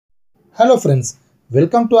Hello friends,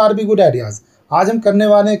 welcome to RB good ideas. आज हम करने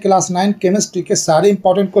वाले हैं क्लास 9 केमिस्ट्री के सारे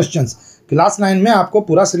इंपॉर्टेंट क्वेश्चंस। क्लास 9 में आपको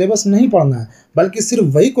पूरा सिलेबस नहीं पढ़ना है, बल्कि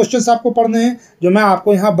सिर्फ वही क्वेश्चंस आपको पढ़ने हैं जो मैं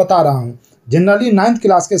आपको यहाँ बता रहा हूँ। जनरली 9th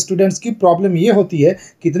क्लास के स्टूडेंट्स की प्रॉब्लम ये होती है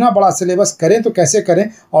कि इतना बड़ा सिलेबस करें तो कैसे करें,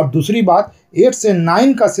 और दूसरी बात 8 से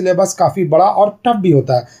 9 का सिलेबस काफ़ी बड़ा और टफ भी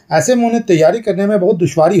होता है। ऐसे में उन्हें तैयारी करने में बहुत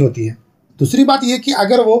दुश्वारी होती है। दूसरी बात यह कि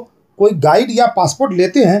अगर वो कोई गाइड या पासपोर्ट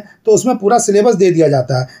लेते हैं तो उसमें पूरा सिलेबस दे दिया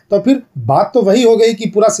जाता है, तो फिर बात तो वही हो गई कि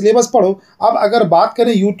पूरा सिलेबस पढ़ो। अब अगर बात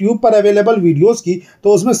करें यूट्यूब पर अवेलेबल वीडियोस की,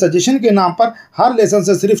 तो उसमें सजेशन के नाम पर हर लेसन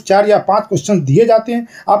से सिर्फ 4 या 5 क्वेश्चन दिए जाते हैं।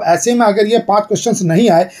 अब ऐसे में अगर ये 5 क्वेश्चन नहीं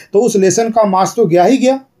आए तो उस लेसन का मार्क्स तो गया ही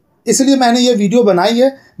गया। इसलिए मैंने ये वीडियो बनाई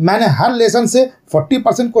है। मैंने हर लेसन से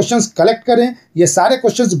 40% क्वेश्चंस कलेक्ट करे हैं। ये सारे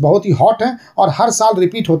क्वेश्चंस बहुत ही हॉट हैं और हर साल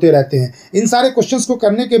रिपीट होते रहते हैं। इन सारे क्वेश्चंस को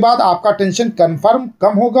करने के बाद आपका टेंशन कंफर्म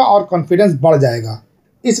कम होगा और कॉन्फिडेंस बढ़ जाएगा।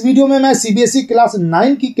 इस वीडियो में मैं CBSE क्लास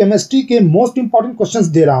 9 की केमिस्ट्री के मोस्ट इंपॉर्टेंट क्वेश्चंस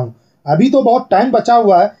दे रहा हूँ। अभी तो बहुत टाइम बचा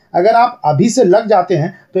हुआ है। अगर आप अभी से लग जाते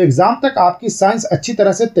हैं तो एग्जाम तक आपकी साइंस अच्छी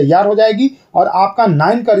तरह से तैयार हो जाएगी और आपका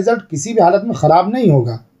 9 का रिजल्ट किसी भी हालत में ख़राब नहीं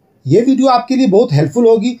होगा। ये वीडियो आपके लिए बहुत हेल्पफुल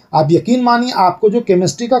होगी। आप यकीन मानिए, आपको जो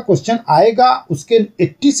केमिस्ट्री का क्वेश्चन आएगा उसके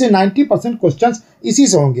 80 से 90% क्वेश्चंस इसी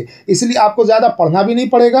से होंगे। इसलिए आपको ज़्यादा पढ़ना भी नहीं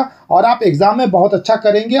पड़ेगा और आप एग्ज़ाम में बहुत अच्छा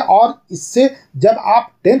करेंगे। और इससे जब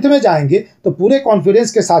आप 10th में जाएंगे तो पूरे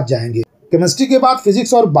कॉन्फिडेंस के साथ जाएंगे। केमिस्ट्री के बाद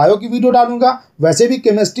फिजिक्स और बायो की वीडियो डालूंगा। वैसे भी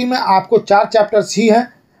केमिस्ट्री में आपको 4 चैप्टर्स ही हैं,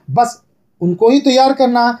 बस उनको ही तैयार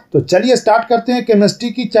करना है। तो चलिए स्टार्ट करते हैं केमिस्ट्री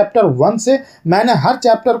की चैप्टर 1 से। मैंने हर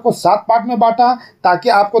चैप्टर को 7 पार्ट में बांटा ताकि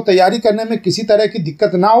आपको तैयारी करने में किसी तरह की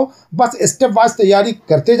दिक्कत ना हो। बस स्टेप वाइज तैयारी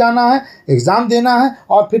करते जाना है, एग्ज़ाम देना है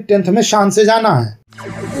और फिर 10th में शान से जाना है।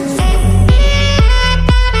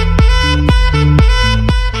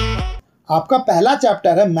 आपका पहला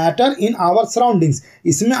चैप्टर है मैटर इन आवर सराउंडिंग्स।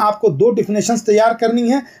 इसमें आपको 2 डिफिनेशंस तैयार करनी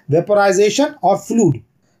है, वेपोराइजेशन और फ्लूइड।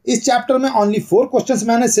 इस चैप्टर में ओनली 4 क्वेश्चंस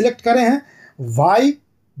मैंने सिलेक्ट करे हैं। Y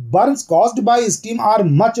Burns caused by steam are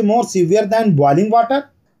much more severe then boiling water?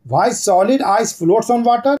 Y solid ice floats on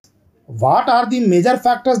water? What are the major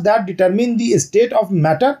factors that determine the state of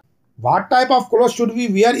matter? What type of cloth should we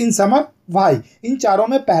wear in summer? Y? इन चारों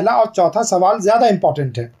में पहला और चौथा सवाल ज़्यादा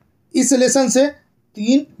important है। इस lesson से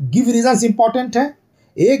 3 गिव रीजंस इंपॉर्टेंट हैं।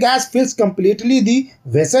 ए gas फिल्स completely the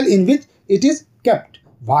vessel in which it is kept.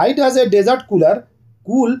 Why does a desert cooler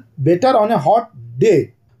cool better on a hot day?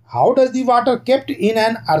 How does the water kept in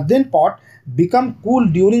an earthen pot become cool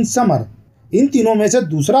during summer? इन तीनों में से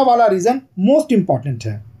दूसरा वाला reason most important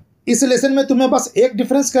है। इस lesson में तुम्हें बस एक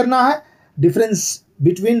डिफरेंस करना है, difference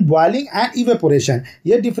between boiling and evaporation.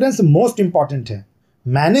 ये डिफरेंस मोस्ट इंपॉर्टेंट है।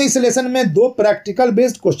 मैंने इस लेसन में 2 प्रैक्टिकल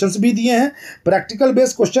बेस्ड क्वेश्चंस भी दिए हैं। प्रैक्टिकल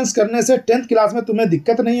बेस्ड क्वेश्चंस करने से 10th क्लास में तुम्हें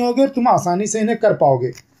दिक्कत नहीं होगी और तुम आसानी से इन्हें कर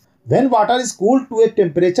पाओगे। When water is cooled to a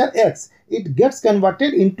temperature X, it gets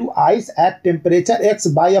converted into ice at temperature X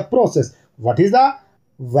by a process. What is the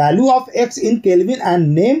value of X in Kelvin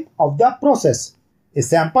and name of the process? A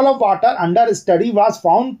sample of water under study was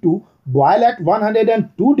found to boil at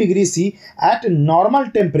 102 degrees C at normal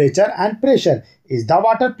temperature and pressure. Is the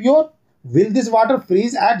water pure? Will this water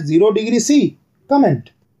freeze at 0 degree C?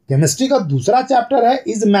 Comment. Chemistry का दूसरा chapter है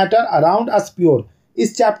Is matter around us pure?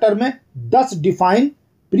 इस chapter में 10 define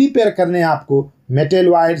prepare करने हैं आपको।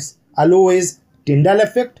 Metalloids, अलोएज, Tyndall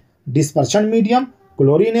effect, dispersion medium,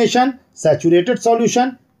 chlorination, saturated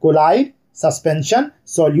solution, collide, suspension,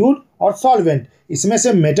 solute और solvent. इसमें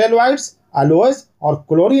से मेटेलॉइड्स, अलोएज और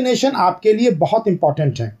क्लोरीनेशन आपके लिए बहुत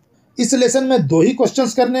इंपॉर्टेंट हैं। इस लेसन में 2 ही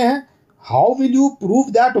क्वेश्चंस करने हैं। How will you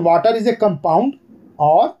prove that water is a compound?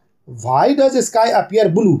 और why does sky appear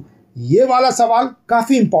blue? ये वाला सवाल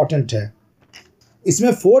काफ़ी इंपॉर्टेंट है।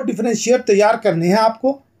 इसमें 4 डिफरेंशिएट तैयार करने हैं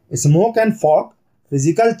आपको। Smoke and fog,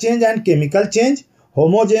 physical change and chemical change,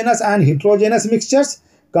 homogeneous and हिट्रोजेनस mixtures,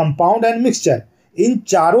 compound and mixture. इन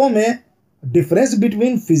चारों में difference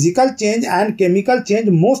between physical change and chemical change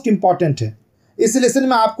most important है। इस लेसन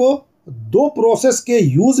में आपको 2 प्रोसेस के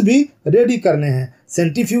यूज़ भी रेडी करने हैं,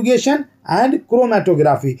 सेंट्रीफ्यूगेशन एंड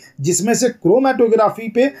क्रोमेटोग्राफी, जिसमें से क्रोमेटोग्राफी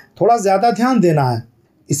पे थोड़ा ज़्यादा ध्यान देना है।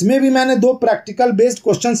 इसमें भी मैंने 2 प्रैक्टिकल बेस्ड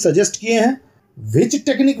क्वेश्चन सजेस्ट किए हैं। Which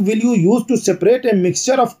technique will you use to separate a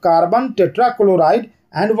mixture of carbon tetrachloride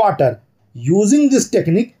and water? Using this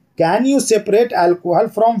technique, can you separate alcohol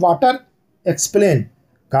from water? Explain.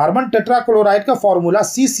 Carbon tetrachloride का फॉर्मूला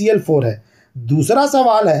CCl4 है। दूसरा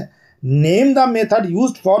सवाल है name the method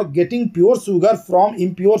used for getting pure sugar from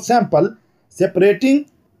impure sample, separating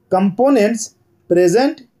components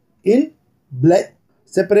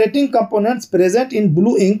present in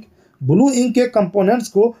blue ink. Blue ink के components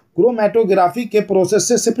को chromatography के process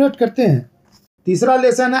से separate करते हैं। तीसरा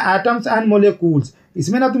लेसन है एटम्स एंड मोलिक्यूल्स।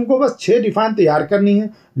 इसमें ना तुमको बस 6 डिफाइन तैयार करनी है।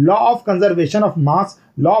 Law of conservation of mass,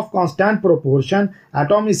 law of constant proportion,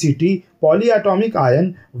 atomicity, polyatomic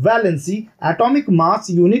ion, valency, atomic mass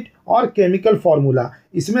unit और केमिकल फॉर्मूला।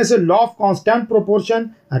 इसमें से law of constant proportion,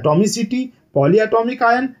 atomicity, polyatomic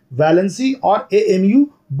ion, valency और एएमयू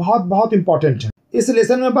बहुत बहुत इंपॉर्टेंट है। इस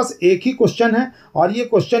लेसन में बस एक ही क्वेश्चन है और ये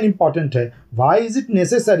क्वेश्चन इंपॉर्टेंट है। Why is it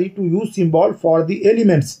necessary to use symbol for the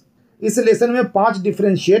elements. इस लेसन में 5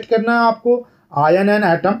 डिफरेंशिएट करना है आपको। Ion and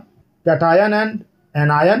atom, cation and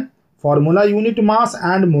anion, formula unit mass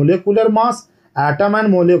and molecular mass, atom and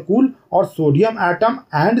molecule और sodium atom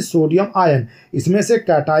and sodium ion. इसमें से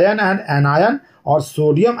cation and anion और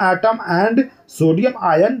sodium atom and sodium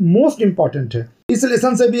ion most important है। इस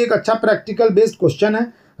lesson से भी एक अच्छा प्रैक्टिकल बेस्ड क्वेश्चन है।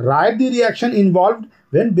 Right the reaction involved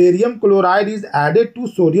when barium chloride is added to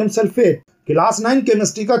sodium sulphate. Class 9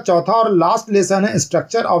 chemistry का चौथा और लास्ट लेसन है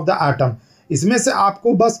स्ट्रक्चर ऑफ द एटम। इसमें से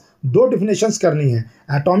आपको बस 2 डिफिनेशंस करनी है,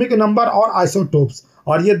 एटॉमिक नंबर और आइसोटोप्स,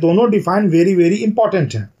 और ये दोनों डिफाइन वेरी वेरी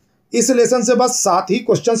इंपॉर्टेंट हैं। इस लेसन से बस 7 ही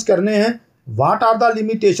क्वेश्चंस करने हैं। What are the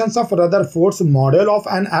limitations of Rutherford's model of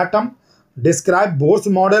an atom, describe Bohr's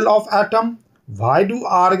model of atom, why do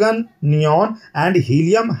argon, neon and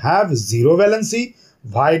helium have zero valency,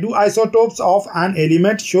 why do isotopes of an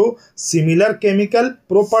element show similar chemical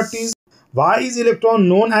properties, why is electron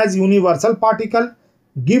known as universal particle,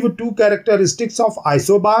 give 2 characteristics of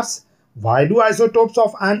isobars, why do isotopes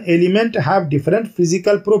of an element have different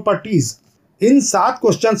physical properties। In 7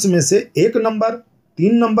 questions में से 1 number,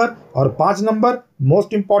 3 number और 5 number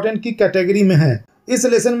most important की category में है। इस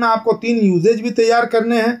lesson में आपको 3 usage भी तैयार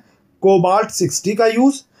करने हैं, कोबाल्ट 60 का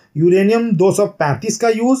यूज, यूरेनियम 235 का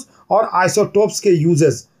यूज और आइसोटोप्स के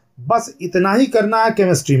यूजेस। बस इतना ही करना है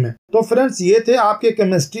केमिस्ट्री में। तो फ्रेंड्स, ये थे आपके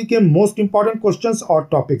केमिस्ट्री के मोस्ट इंपॉर्टेंट क्वेश्चंस और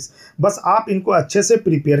टॉपिक्स। बस आप इनको अच्छे से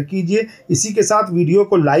प्रिपेयर कीजिए। इसी के साथ वीडियो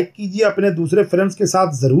को लाइक कीजिए, अपने दूसरे फ्रेंड्स के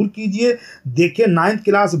साथ ज़रूर कीजिए। देखिए 9th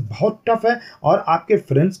क्लास बहुत टफ है और आपके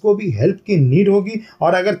फ्रेंड्स को भी हेल्प की नीड होगी।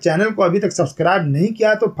 और अगर चैनल को अभी तक सब्सक्राइब नहीं किया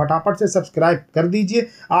है तो फटाफट से सब्सक्राइब कर दीजिए।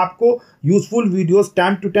 आपको useful videos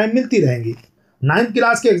time to time मिलती रहेंगी। 9th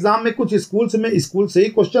क्लास के एग्जाम में कुछ स्कूल से ही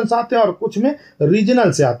क्वेश्चंस आते हैं और कुछ में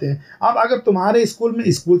रीजनल से आते हैं। अब अगर तुम्हारे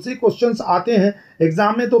स्कूल से ही क्वेश्चंस आते हैं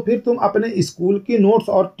एग्जाम में, तो फिर तुम अपने स्कूल की नोट्स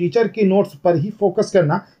और टीचर की नोट्स पर ही फोकस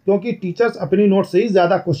करना, क्योंकि टीचर्स अपनी नोट्स से ही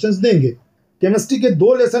ज़्यादा क्वेश्चंस देंगे। केमिस्ट्री के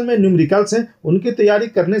 2 लेसन में न्यूमेरिकल्स हैं, उनकी तैयारी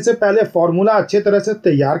करने से पहले फॉर्मूला अच्छे तरह से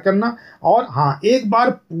तैयार करना। और हाँ, एक बार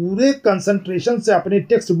पूरे कंसंट्रेशन से अपनी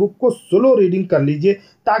टेक्स्ट बुक को स्लो रीडिंग कर लीजिए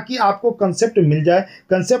ताकि आपको कंसेप्ट मिल जाए।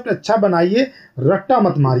 कंसेप्ट अच्छा बनाइए, रट्टा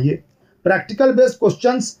मत मारिए। प्रैक्टिकल बेस्ड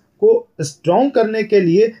क्वेश्चंस को स्ट्रॉन्ग करने के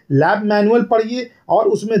लिए लैब मैनुअल पढ़िए और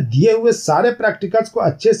उसमें दिए हुए सारे प्रैक्टिकल्स को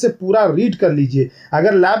अच्छे से पूरा रीड कर लीजिए।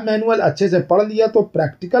 अगर लैब मैनुअल अच्छे से पढ़ लिया तो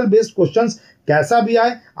प्रैक्टिकल बेस्ड क्वेश्चंस कैसा भी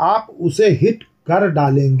आए आप उसे हिट कर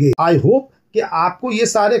डालेंगे। आई होप कि आपको ये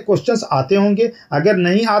सारे क्वेश्चंस आते होंगे। अगर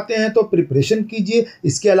नहीं आते हैं तो प्रिपरेशन कीजिए।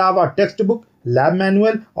 इसके अलावा टेक्स्ट बुक, लैब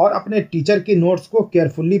मैनुअल और अपने टीचर की नोट्स को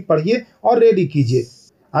केयरफुली पढ़िए और रेडी कीजिए।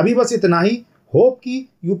 अभी बस इतना ही। होप कि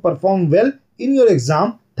you perform well in your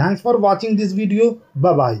exam. Thanks for watching this video.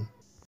 Bye bye.